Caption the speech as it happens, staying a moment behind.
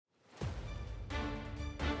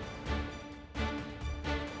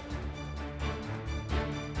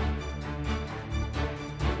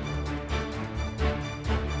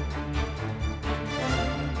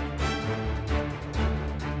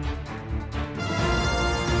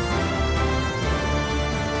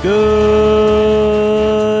Good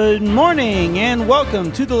morning and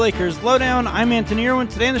welcome to the Lakers Lowdown. I'm Anthony Irwin.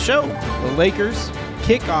 Today on the show, the Lakers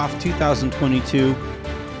kick off 2022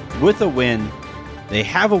 with a win. They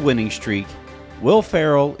have a winning streak. Will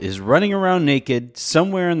Ferrell is running around naked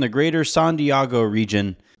somewhere in the greater San Diego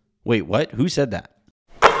region. Wait, what? Who said that?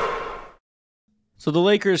 So the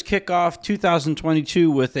Lakers kick off 2022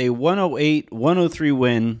 with a 108-103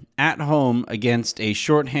 win at home against a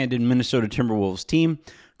shorthanded Minnesota Timberwolves team.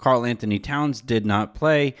 Karl Anthony Towns did not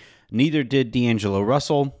play. Neither did D'Angelo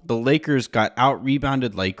Russell. The Lakers got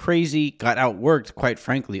out-rebounded like crazy, got outworked, quite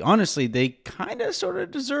frankly. Honestly, they kind of sort of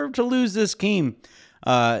deserve to lose this game.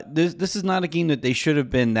 This is not a game that they should have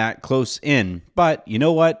been that close in. But you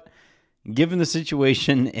know what? Given the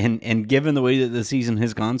situation and given the way that the season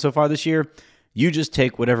has gone so far this year, you just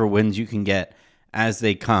take whatever wins you can get as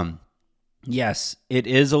they come. Yes, it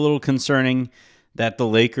is a little concerning that the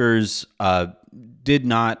Lakers did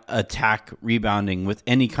not attack rebounding with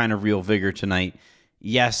any kind of real vigor tonight.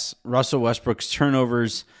 Yes, Russell Westbrook's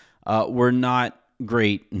turnovers were not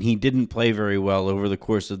great, and he didn't play very well over the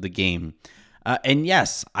course of the game. And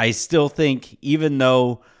yes, I still think even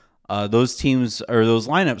though those teams or those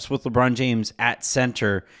lineups with LeBron James at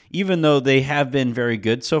center, even though they have been very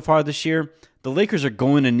good so far this year, the Lakers are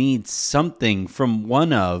going to need something from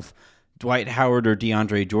one of Dwight Howard or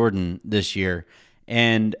DeAndre Jordan this year.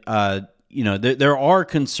 And, there are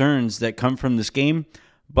concerns that come from this game,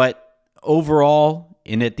 but overall,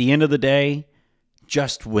 and at the end of the day,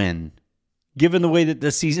 just win. Given the way that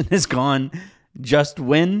this season has gone, just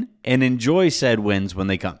win and enjoy said wins when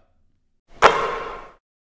they come. I'm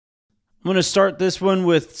going to start this one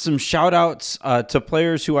with some shout-outs to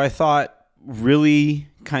players who I thought really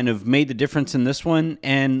kind of made the difference in this one.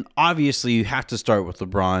 And obviously, you have to start with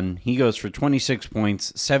LeBron. He goes for 26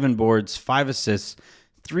 points, 7 boards, 5 assists,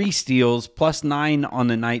 3 steals, plus 9 on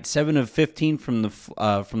the night, 7 of 15 from the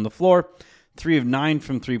floor, 3 of 9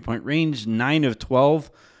 from three-point range, 9 of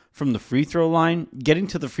 12 from the free throw line. Getting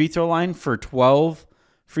to the free throw line for 12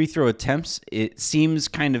 free throw attempts, it seems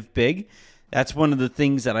kind of big. That's one of the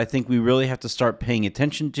things that I think we really have to start paying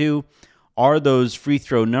attention to are those free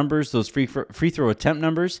throw numbers, those free throw attempt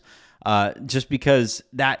numbers, just because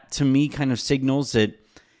that to me kind of signals that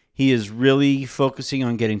he is really focusing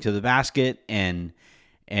on getting to the basket and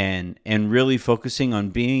really focusing on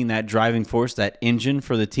being that driving force, that engine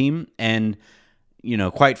for the team. And,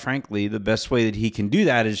 quite frankly, the best way that he can do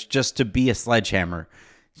that is just to be a sledgehammer,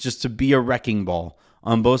 just to be a wrecking ball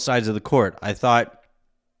on both sides of the court. I thought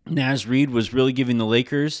Naz Reid was really giving the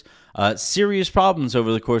Lakers serious problems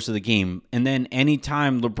over the course of the game. And then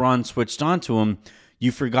anytime LeBron switched onto him,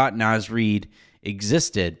 you forgot Naz Reid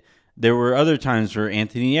existed. There were other times where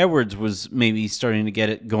Anthony Edwards was maybe starting to get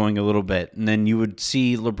it going a little bit. And then you would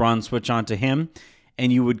see LeBron switch onto him,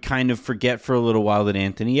 and you would kind of forget for a little while that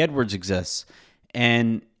Anthony Edwards exists.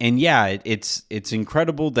 And yeah, it's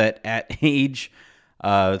incredible that at age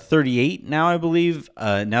 38 now, I believe,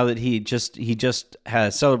 now that he just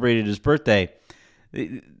has celebrated his birthday,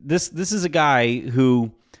 this is a guy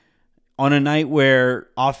who, on a night where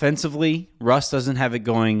offensively Russ doesn't have it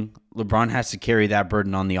going, LeBron has to carry that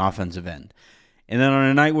burden on the offensive end. And then on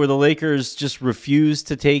a night where the Lakers just refuse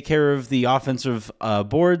to take care of the offensive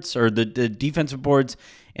boards or the defensive boards,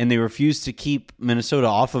 and they refuse to keep Minnesota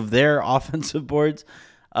off of their offensive boards,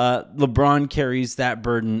 LeBron carries that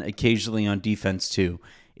burden occasionally on defense too.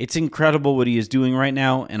 It's incredible what he is doing right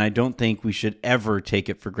now, and I don't think we should ever take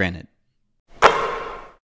it for granted.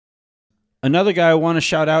 Another guy I want to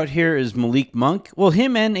shout out here is Malik Monk. Well,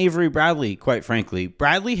 him and Avery Bradley, quite frankly.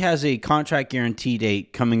 Bradley has a contract guarantee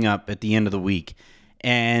date coming up at the end of the week,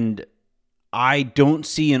 and I don't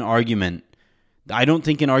see an argument. I don't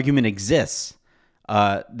think an argument exists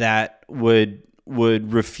that would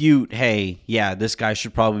refute, hey, yeah, this guy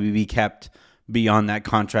should probably be kept beyond that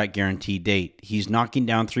contract guarantee date. He's knocking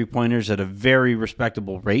down three-pointers at a very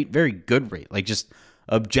respectable rate, very good rate, like just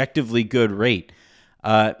objectively good rate.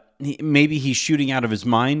 Maybe he's shooting out of his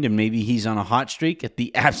mind, and maybe he's on a hot streak at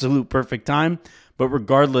the absolute perfect time. But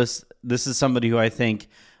regardless, this is somebody who I think,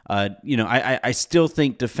 I still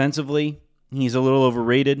think defensively he's a little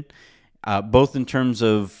overrated, both in terms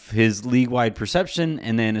of his league-wide perception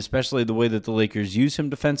and then especially the way that the Lakers use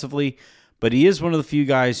him defensively. But he is one of the few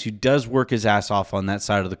guys who does work his ass off on that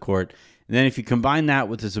side of the court. And then if you combine that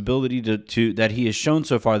with his ability to that he has shown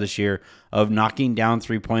so far this year of knocking down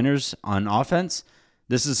three-pointers on offense,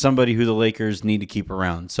 this is somebody who the Lakers need to keep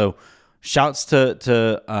around. So shouts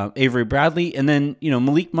to Avery Bradley. And then,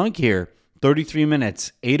 Malik Monk here, 33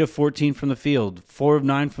 minutes, 8 of 14 from the field, 4 of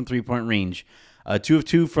 9 from three-point range, 2 of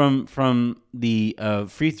 2 from the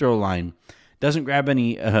free throw line. doesn't grab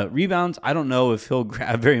any rebounds. I don't know if he'll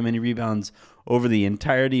grab very many rebounds over the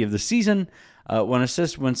entirety of the season. 1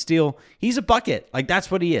 assist, 1 steal. He's a bucket. Like, that's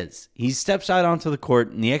what he is. He steps out onto the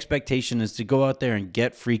court, and the expectation is to go out there and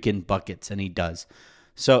get freaking buckets, and he does.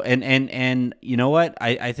 So, and you know what?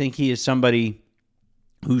 I think he is somebody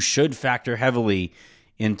who should factor heavily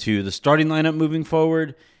into the starting lineup moving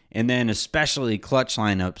forward, and then especially clutch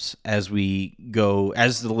lineups as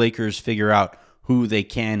the Lakers figure out who they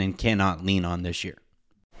can and cannot lean on this year.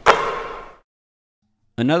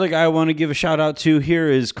 Another guy I want to give a shout out to here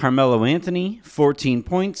is Carmelo Anthony. 14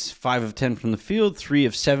 points, 5 of 10 from the field, 3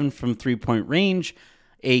 of 7 from three-point range,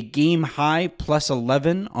 a game high plus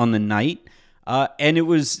 11 on the night. And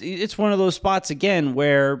it's one of those spots again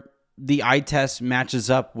where the eye test matches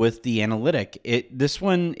up with the analytic. It's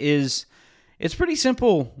pretty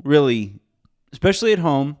simple, really, especially at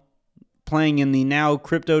home, playing in the now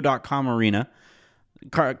Crypto.com arena.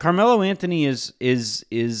 Carmelo Anthony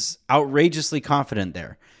is outrageously confident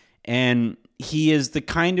there, and he is the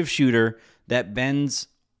kind of shooter that bends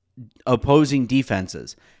opposing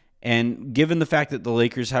defenses. And given the fact that the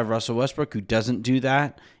Lakers have Russell Westbrook, who doesn't do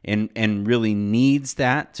that and really needs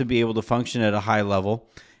that to be able to function at a high level,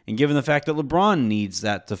 and given the fact that LeBron needs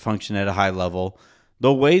that to function at a high level,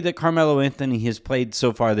 the way that Carmelo Anthony has played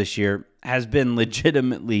so far this year has been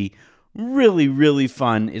legitimately really, really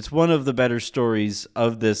fun. It's one of the better stories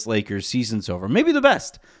of this Lakers season so far. Maybe the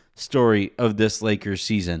best story of this Lakers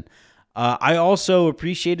season. I also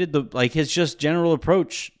appreciated his just general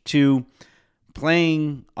approach to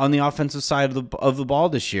playing on the offensive side of the ball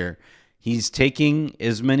this year. He's taking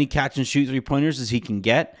as many catch and shoot 3-pointers as he can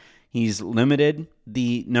get. He's limited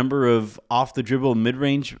the number of off the dribble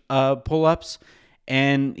mid-range pull-ups,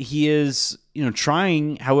 and he is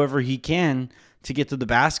trying however he can to get to the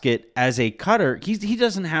basket as a cutter. He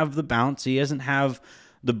doesn't have the bounce. He doesn't have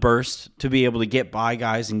the burst to be able to get by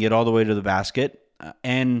guys and get all the way to the basket.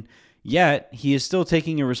 And yet he is still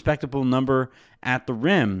taking a respectable number at the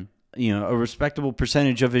rim. A respectable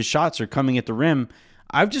percentage of his shots are coming at the rim.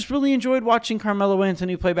 I've just really enjoyed watching Carmelo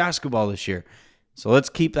Anthony play basketball this year. So let's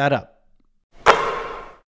keep that up.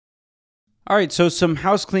 All right, so some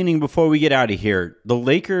house cleaning before we get out of here. The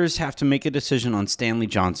Lakers have to make a decision on Stanley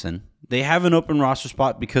Johnson. They have an open roster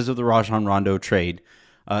spot because of the Rajon Rondo trade,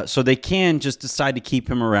 so they can just decide to keep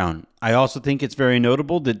him around. I also think it's very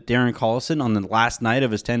notable that Darren Collison, on the last night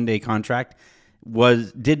of his 10-day contract,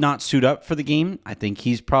 did not suit up for the game. I think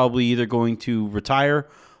he's probably either going to retire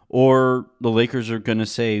or the Lakers are going to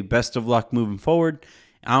say best of luck moving forward.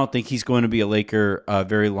 I don't think he's going to be a Laker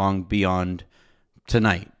very long beyond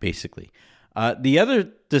tonight, basically. The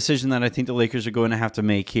other decision that I think the Lakers are going to have to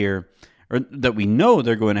make here, or that we know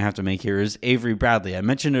they're going to have to make here, is Avery Bradley. I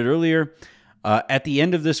mentioned it earlier. At the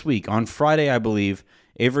end of this week, on Friday, I believe,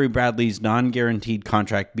 Avery Bradley's non-guaranteed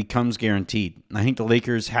contract becomes guaranteed. I think the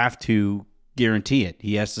Lakers have to guarantee it.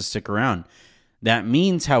 He has to stick around. That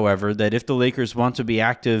means, however, that if the Lakers want to be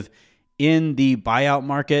active in the buyout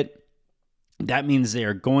market, that means they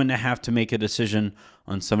are going to have to make a decision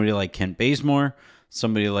on somebody like Kent Bazemore,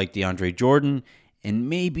 somebody like DeAndre Jordan, and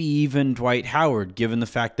maybe even Dwight Howard, given the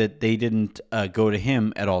fact that they didn't go to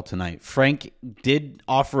him at all tonight. Frank did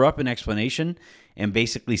offer up an explanation and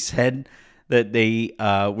basically said that they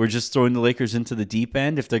were just throwing the Lakers into the deep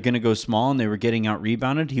end. If they're going to go small and they were getting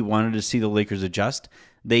out-rebounded, he wanted to see the Lakers adjust.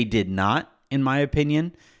 They did not, in my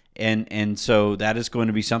opinion, and so that is going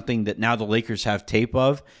to be something that now the Lakers have tape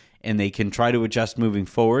of, and they can try to adjust moving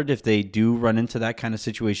forward if they do run into that kind of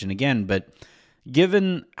situation again. But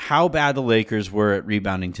given how bad the Lakers were at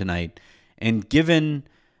rebounding tonight, and given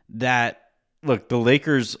that, look, the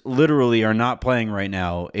Lakers literally are not playing right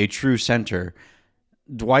now a true center,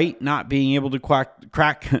 Dwight not being able to crack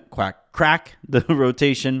the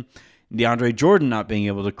rotation, DeAndre Jordan not being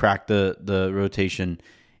able to crack the rotation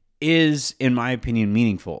is, in my opinion,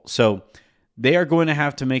 meaningful. So they are going to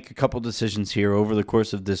have to make a couple decisions here over the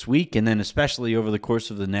course of this week, and then especially over the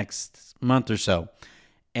course of the next month or so.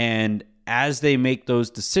 And as they make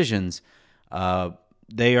those decisions,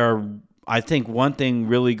 they are, I think, one thing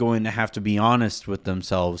really going to have to be honest with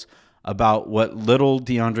themselves about what little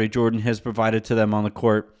DeAndre Jordan has provided to them on the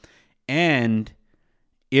court, and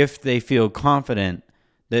if they feel confident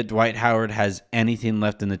that Dwight Howard has anything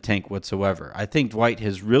left in the tank whatsoever. I think Dwight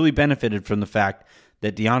has really benefited from the fact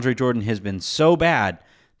that DeAndre Jordan has been so bad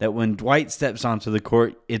that when Dwight steps onto the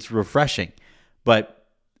court, it's refreshing. But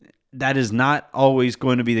that is not always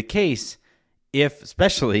going to be the case,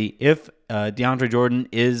 especially if DeAndre Jordan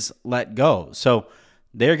is let go. So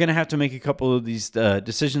they're going to have to make a couple of these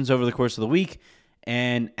decisions over the course of the week,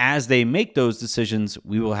 And as they make those decisions,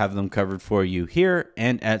 we will have them covered for you here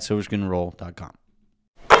and at silverscreenroll.com.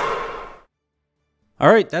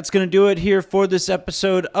 All right, that's going to do it here for this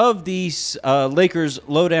episode of the Lakers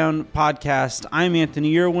Lowdown podcast. I'm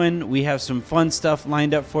Anthony Irwin. We have some fun stuff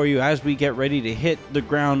lined up for you as we get ready to hit the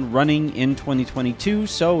ground running in 2022.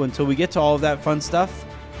 So until we get to all of that fun stuff,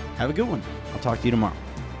 have a good one. I'll talk to you tomorrow.